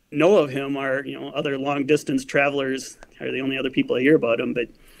know of him are, other long distance travelers are the only other people I hear about him. But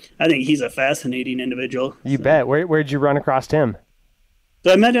I think he's a fascinating individual. You bet. Where'd you run across him?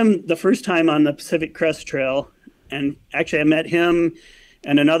 So I met him the first time on the Pacific Crest Trail. And actually I met him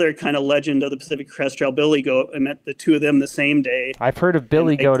and another kind of legend of the Pacific Crest Trail, Billy Goat. I met the two of them the same day. I've heard of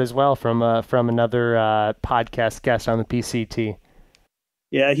Billy Goat as well from another podcast guest on the PCT.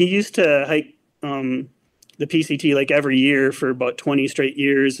 Yeah, he used to hike the PCT like every year for about 20 straight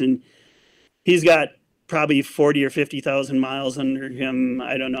years. And he's got probably 40 or 50,000 miles under him.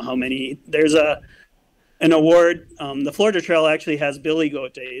 I don't know how many. There's an award. The Florida Trail actually has Billy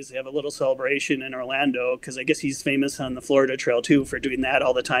Goat Days. They have a little celebration in Orlando because I guess he's famous on the Florida Trail too for doing that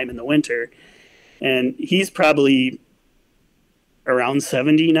all the time in the winter. And he's probably around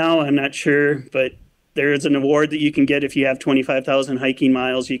 70 now. I'm not sure, but there's an award that you can get if you have 25,000 hiking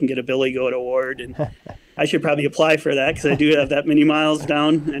miles. You can get a Billy Goat Award, and I should probably apply for that because I do have that many miles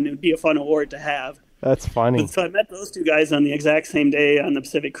down, and it would be a fun award to have. That's funny. So I met those two guys on the exact same day on the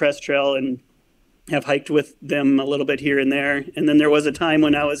Pacific Crest Trail, and have hiked with them a little bit here and there. And then there was a time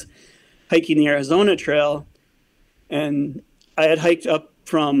when I was hiking the Arizona Trail, and I had hiked up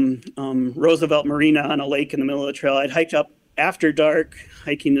from Roosevelt Marina on a lake in the middle of the trail. I'd hiked up after dark,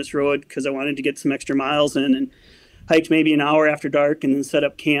 hiking this road because I wanted to get some extra miles in, and hiked maybe an hour after dark and then set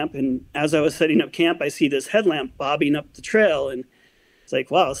up camp. And as I was setting up camp, I see this headlamp bobbing up the trail, and it's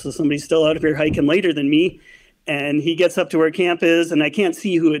like, wow, so somebody's still out here hiking later than me. And he gets up to where camp is, and I can't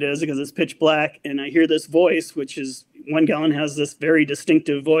see who it is because it's pitch black. And I hear this voice, which is One Gallon has this very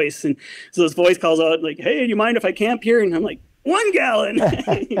distinctive voice. And so this voice calls out like, hey, do you mind if I camp here? And I'm like, 1 gallon.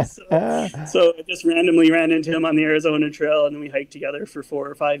 so I just randomly ran into him on the Arizona Trail, and then we hiked together for 4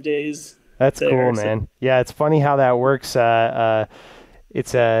 or 5 days. That's cool, man. Yeah, it's funny how that works.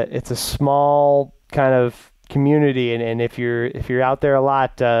 It's a small kind of community, and if you're out there a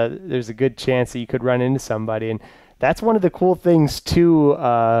lot, there's a good chance that you could run into somebody. And that's one of the cool things too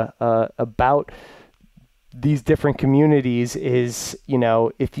about these different communities is,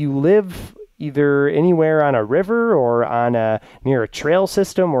 if you live either anywhere on a river or near a trail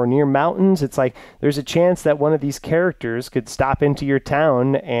system or near mountains, it's like there's a chance that one of these characters could stop into your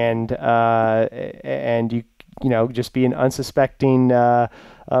town and you just be an unsuspecting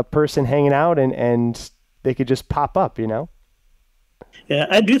person hanging out, and they could just pop up, Yeah,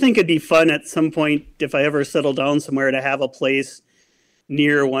 I do think it'd be fun at some point if I ever settle down somewhere to have a place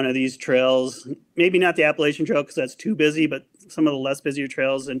near one of these trails. Maybe not the Appalachian Trail because that's too busy, but some of the less busier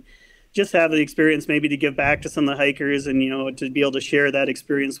trails, and just have the experience maybe to give back to some of the hikers and, to be able to share that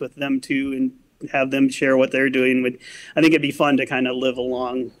experience with them too and have them share what they're doing. I think it'd be fun to kind of live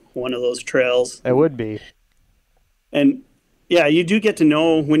along one of those trails. It would be. And yeah, you do get to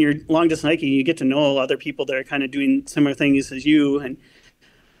know when you're long distance hiking, you get to know other people that are kind of doing similar things as you. And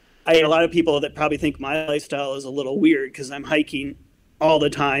I have a lot of people that probably think my lifestyle is a little weird because I'm hiking all the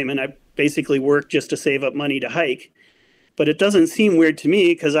time and I basically work just to save up money to hike. But it doesn't seem weird to me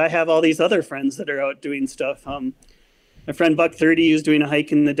because I have all these other friends that are out doing stuff. My friend Buck 30 is doing a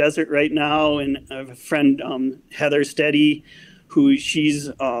hike in the desert right now, and I have a friend Heather Steady, who she's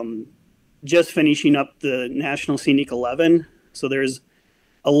just finishing up the National Scenic 11. So there's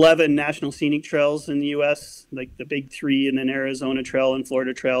 11 National Scenic Trails in the U.S., like the big 3, and then Arizona Trail and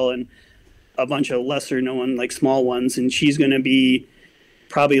Florida Trail, and a bunch of lesser known, like small ones. And she's going to be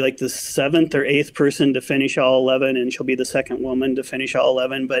probably like the 7th or 8th person to finish all 11, and she'll be the second woman to finish all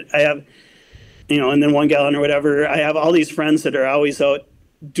 11. But I have, and then 1 gallon or whatever, I have all these friends that are always out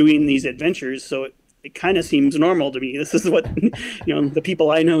doing these adventures. So it kind of seems normal to me. This is what, the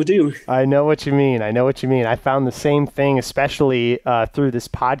people I know do. I know what you mean. I found the same thing, especially through this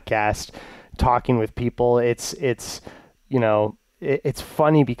podcast, talking with people. It's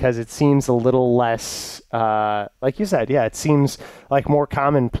funny because it seems a little less, like you said, yeah, it seems like more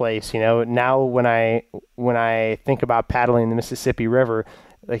commonplace. Now when I think about paddling the Mississippi River,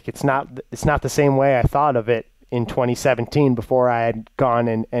 like it's not the same way I thought of it in 2017 before I had gone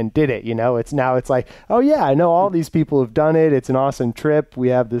and did it. It's like, oh yeah, I know all these people have done it. It's an awesome trip. We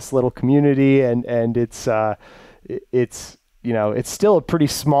have this little community, and it's still a pretty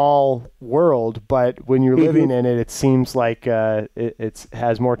small world, but when you're living in it, it seems like it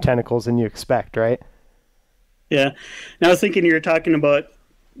has more tentacles than you expect, right? Yeah. And I was thinking you were talking about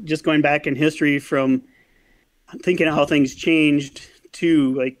just going back in history from thinking of how things changed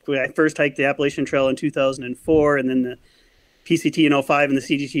too. Like when I first hiked the Appalachian Trail in 2004 and then the PCT in '05 and the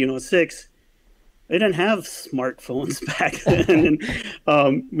CGT in '06, they didn't have smartphones back then.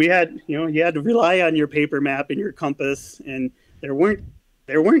 And we had, you had to rely on your paper map and your compass, and there weren't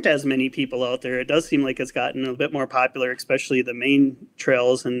as many people out there. It does seem like it's gotten a bit more popular, especially the main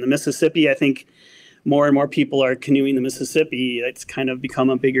trails. And the Mississippi, I think more and more people are canoeing the Mississippi. It's kind of become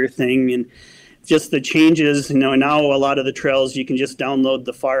a bigger thing. And just the changes, now a lot of the trails, you can just download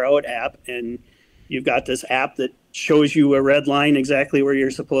the Far Out app, and you've got this app that shows you a red line exactly where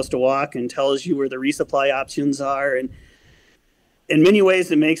you're supposed to walk and tells you where the resupply options are. And in many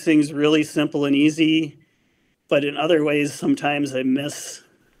ways, it makes things really simple and easy. But in other ways, sometimes I miss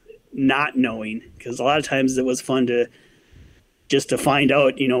not knowing, because a lot of times it was fun to find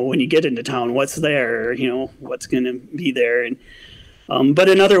out, when you get into town, what's there, what's going to be there. And but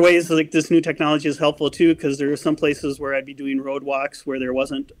in other ways, like this new technology is helpful too, because there are some places where I'd be doing road walks where there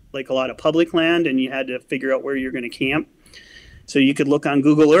wasn't like a lot of public land and you had to figure out where you're going to camp. So you could look on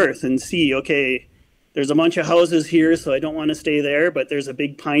Google Earth and see, okay, there's a bunch of houses here, so I don't want to stay there, but there's a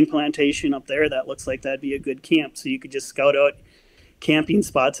big pine plantation up there that looks like that'd be a good camp. So you could just scout out camping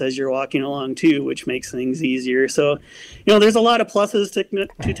spots as you're walking along too, which makes things easier. So, there's a lot of pluses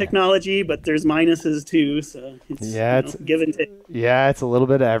to technology, but there's minuses too. So it's give and take. Yeah, it's a little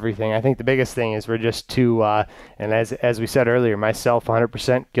bit of everything. I think the biggest thing is we're just too, and as we said earlier, myself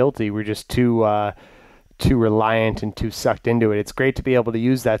 100% guilty. We're just too reliant and too sucked into it. It's great to be able to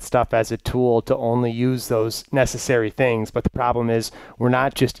use that stuff as a tool to only use those necessary things, but the problem is we're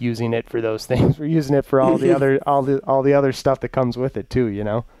not just using it for those things. We're using it for all the other stuff that comes with it too,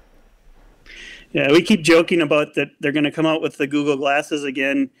 Yeah, we keep joking about that they're going to come out with the Google Glasses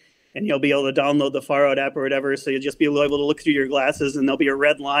again, and you'll be able to download the Far Out app or whatever, so you'll just be able to look through your glasses, and there'll be a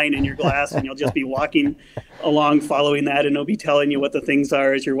red line in your glass, and you'll just be walking along following that, and it'll be telling you what the things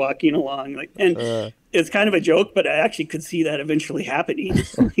are as you're walking along. It's kind of a joke, but I actually could see that eventually happening.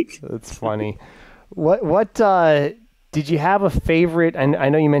 That's funny. What did you have a favorite? And I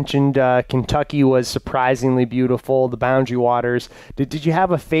know you mentioned Kentucky was surprisingly beautiful, the Boundary Waters. Did you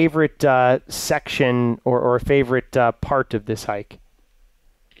have a favorite section or a favorite part of this hike?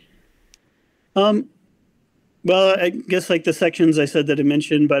 Well, I guess like the sections I said that I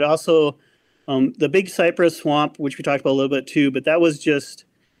mentioned, but also the Big Cypress Swamp, which we talked about a little bit too, but that was just,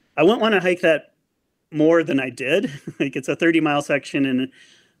 I wouldn't want to hike that more than I did. Like it's a 30-mile section, and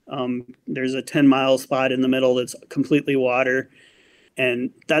there's a 10-mile spot in the middle that's completely water.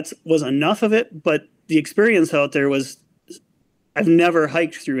 And that was enough of it, but the experience out there was, I've never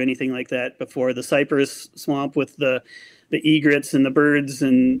hiked through anything like that before. The Cypress Swamp with the egrets and the birds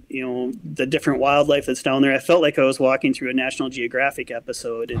and the different wildlife that's down there. I felt like I was walking through a National Geographic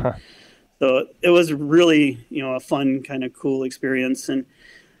episode. And so it was really a fun kind of cool experience. And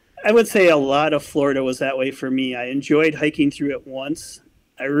I would say a lot of Florida was that way for me. I enjoyed hiking through it once.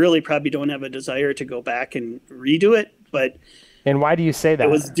 I really probably don't have a desire to go back and redo it, but and why do you say that?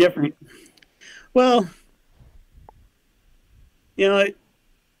 It was different. Well, I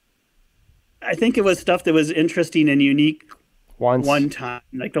think it was stuff that was interesting and unique one time.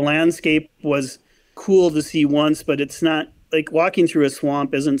 Like the landscape was cool to see once, but it's not like walking through a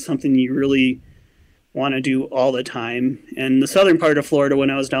swamp isn't something you really want to do all the time. And the southern part of Florida when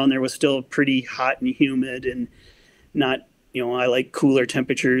I was down there was still pretty hot and humid and not, I like cooler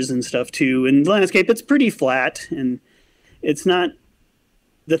temperatures and stuff too. And the landscape, it's pretty flat, and it's not,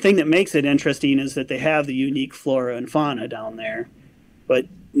 the thing that makes it interesting is that they have the unique flora and fauna down there. But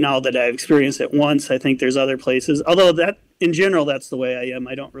now that I've experienced it once, I think there's other places. Although that, in general, that's the way I am.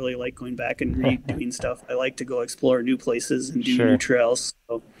 I don't really like going back and redoing stuff. I like to go explore new places and do new trails.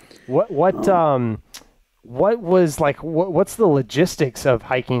 So, what's the logistics of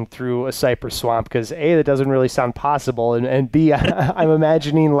hiking through a cypress swamp? Because A, that doesn't really sound possible, and B, I'm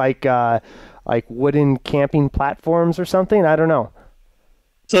imagining like wooden camping platforms or something. I don't know.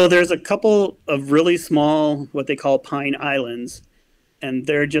 So there's a couple of really small, what they call pine islands, and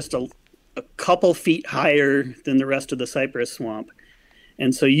they're just a couple feet higher than the rest of the cypress swamp.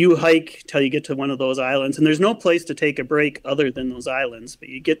 And so you hike till you get to one of those islands, and there's no place to take a break other than those islands, but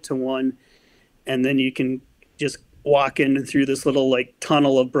you get to one, and then you can just walk in through this little like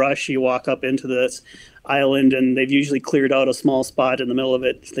tunnel of brush. You walk up into this island, and they've usually cleared out a small spot in the middle of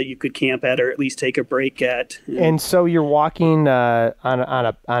it that you could camp at or at least take a break at. And so you're walking on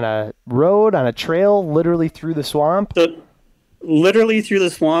a road, on a trail, literally through the swamp? So, literally through the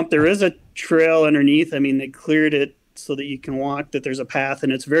swamp. There is a trail underneath. I mean, they cleared it so that you can walk, that there's a path,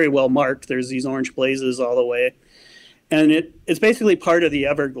 and it's very well marked. There's these orange blazes all the way. And it's basically part of the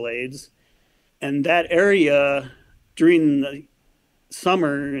Everglades. And that area during the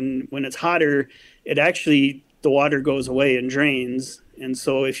summer and when it's hotter, the water goes away and drains. And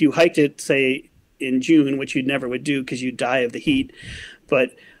so if you hiked it, say, in June, which you never would do because you'd die of the heat,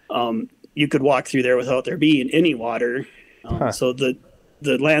 but you could walk through there without there being any water. So the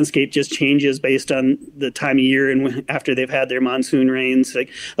landscape just changes based on the time of year and after they've had their monsoon rains.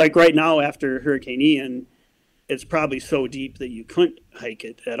 Like right now after Hurricane Ian, it's probably so deep that you couldn't hike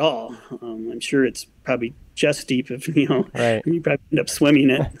it at all. I'm sure it's probably just deep if Right. you probably end up swimming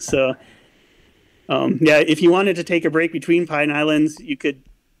it. So if you wanted to take a break between Pine Islands, you could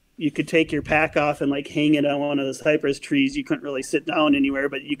take your pack off and like hang it on one of the cypress trees. You couldn't really sit down anywhere,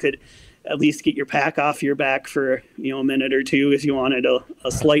 but you could at least get your pack off your back for a minute or two if you wanted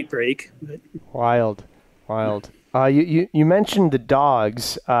a slight break. Wild. You mentioned the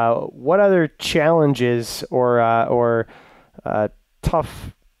dogs. What other challenges or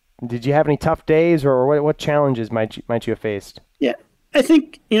tough? Did you have any tough days, or what challenges might you have faced? Yeah, I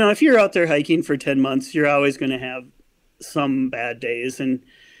think if you're out there hiking for 10 months, you're always going to have some bad days, and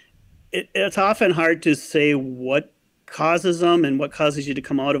it's often hard to say what causes them and what causes you to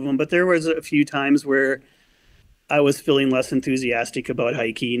come out of them. But there was a few times where I was feeling less enthusiastic about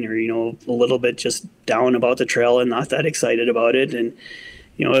hiking, or a little bit just down about the trail and not that excited about it. And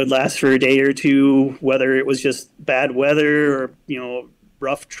it would last for a day or two, whether it was just bad weather or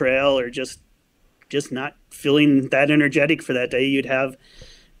rough trail, or just not feeling that energetic for that day. You'd have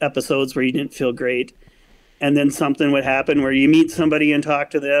episodes where you didn't feel great, and then something would happen where you meet somebody and talk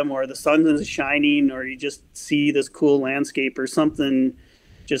to them, or the sun is shining, or you just see this cool landscape, or something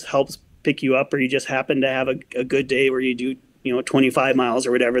just helps pick you up, or you just happen to have a good day where you do 25 miles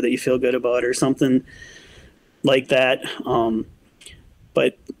or whatever that you feel good about, or something like that.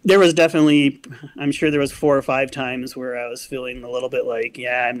 But there was definitely, I'm sure there was 4 or 5 times where I was feeling a little bit like,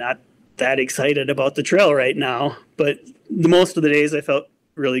 I'm not that excited about the trail right now. But most of the days I felt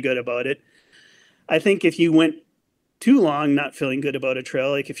really good about it. I think if you went too long not feeling good about a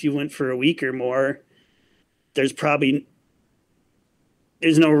trail, like if you went for a week or more, there's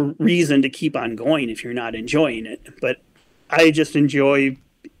no reason to keep on going if you're not enjoying it. But I just enjoy,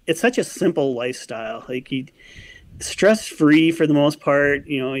 it's such a simple lifestyle. Like stress-free for the most part,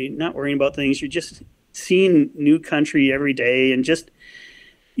 you're not worrying about things. You're just seeing new country every day, and just,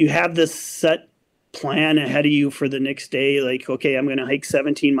 you have this set plan ahead of you for the next day. Like, okay, I'm going to hike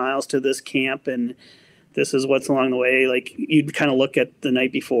 17 miles to this camp, and this is what's along the way. Like, you'd kind of look at the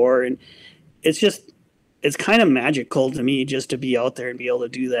night before, and it's kind of magical to me just to be out there and be able to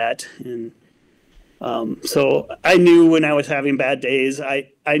do that. And so I knew when I was having bad days, I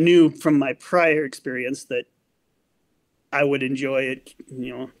knew from my prior experience that I would enjoy it,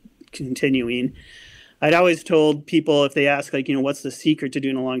 continuing. I'd always told people, if they ask, like, what's the secret to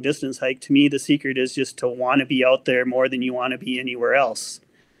doing a long distance hike? To me, the secret is just to want to be out there more than you want to be anywhere else.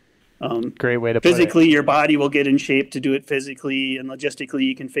 Great way to put it. Physically, your body will get in shape to do it physically, and logistically,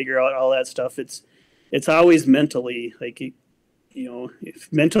 you can figure out all that stuff. It's always mentally, like,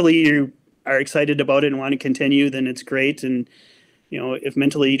 if mentally you are excited about it and want to continue, then it's great. And, if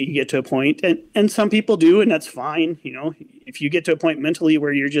mentally you get to a point, and some people do, and that's fine. If you get to a point mentally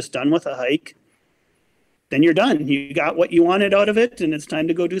where you're just done with a hike, then you're done. You got what you wanted out of it, and it's time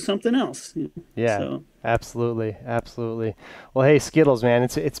to go do something else. Yeah, so. Absolutely. Well, hey, Skittles, man,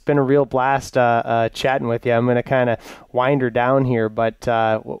 it's been a real blast chatting with you. I'm going to kind of wind her down here, but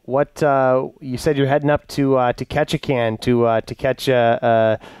what you said you're heading up to Ketchikan to catch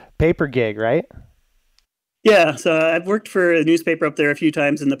a paper gig, right? Yeah, so I've worked for a newspaper up there a few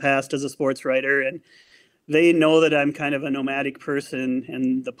times in the past as a sports writer, and they know that I'm kind of a nomadic person,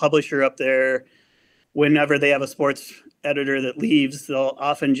 and the publisher up there, whenever they have a sports editor that leaves, they'll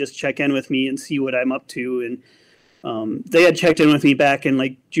often just check in with me and see what I'm up to. And they had checked in with me back in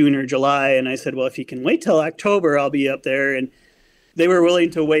like June or July, and I said, well, if you can wait till October, I'll be up there. And they were willing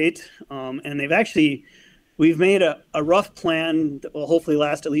to wait. And we've made a rough plan that will hopefully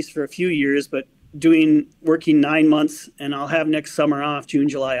last at least for a few years, but working 9 months, and I'll have next summer off, June,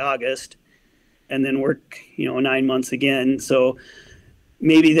 July, August, and then work, 9 months again. So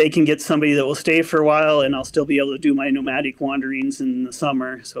maybe they can get somebody that will stay for a while, and I'll still be able to do my nomadic wanderings in the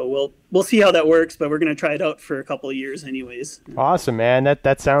summer. So we'll see how that works, but we're going to try it out for a couple of years anyways. Awesome, man.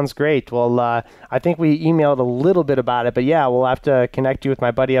 That sounds great. Well, I think we emailed a little bit about it, but yeah, we'll have to connect you with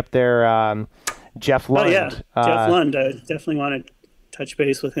my buddy up there, Jeff Lund. Oh, yeah. Jeff Lund. I definitely want to touch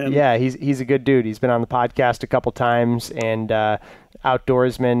base with him. Yeah, he's a good dude. He's been on the podcast a couple times, and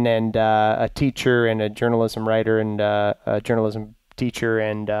outdoorsman, and a teacher, and a journalism writer, and a journalism teacher,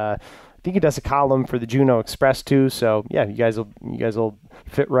 and I think he does a column for the Juneau Express too. So yeah, you guys will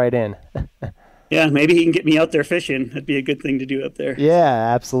fit right in. Yeah, maybe he can get me out there fishing. That'd be a good thing to do up there.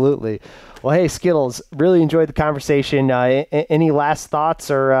 Yeah, absolutely. Well, hey, Skittles, really enjoyed the conversation. Any last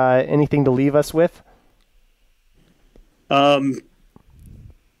thoughts or anything to leave us with? No,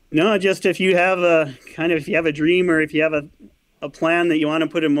 just if you have a dream, or if you have a plan that you want to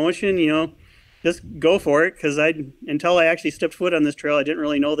put in motion, just go for it. Because until I actually stepped foot on this trail, I didn't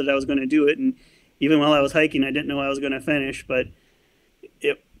really know that I was going to do it. And even while I was hiking, I didn't know I was going to finish, but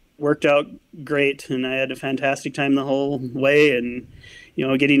it worked out great. And I had a fantastic time the whole way. And,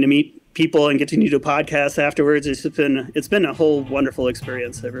 getting to meet people and getting to do podcasts afterwards, it's been a whole wonderful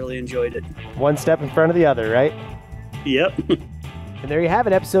experience. I've really enjoyed it. One step in front of the other, right? Yep. And there you have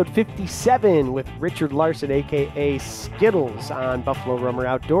it, episode 57 with Richard Larson, a.k.a. Skittles, on Buffalo Roamer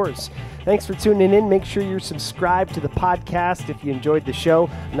Outdoors. Thanks for tuning in. Make sure you're subscribed to the podcast if you enjoyed the show.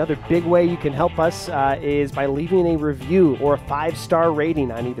 Another big way you can help us is by leaving a review or a 5-star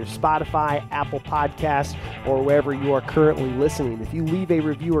rating on either Spotify, Apple Podcasts, or wherever you are currently listening. If you leave a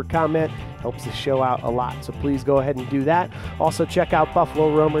review or comment, it helps the show out a lot, so please go ahead and do that. Also, check out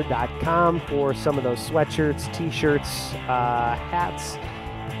BuffaloRoamer.com for some of those sweatshirts, t-shirts, hats,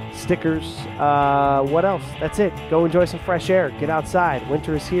 stickers. What else? That's it. Go enjoy some fresh air. Get outside.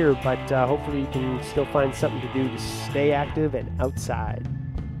 Winter is here, but hopefully you can still find something to do to stay active and outside.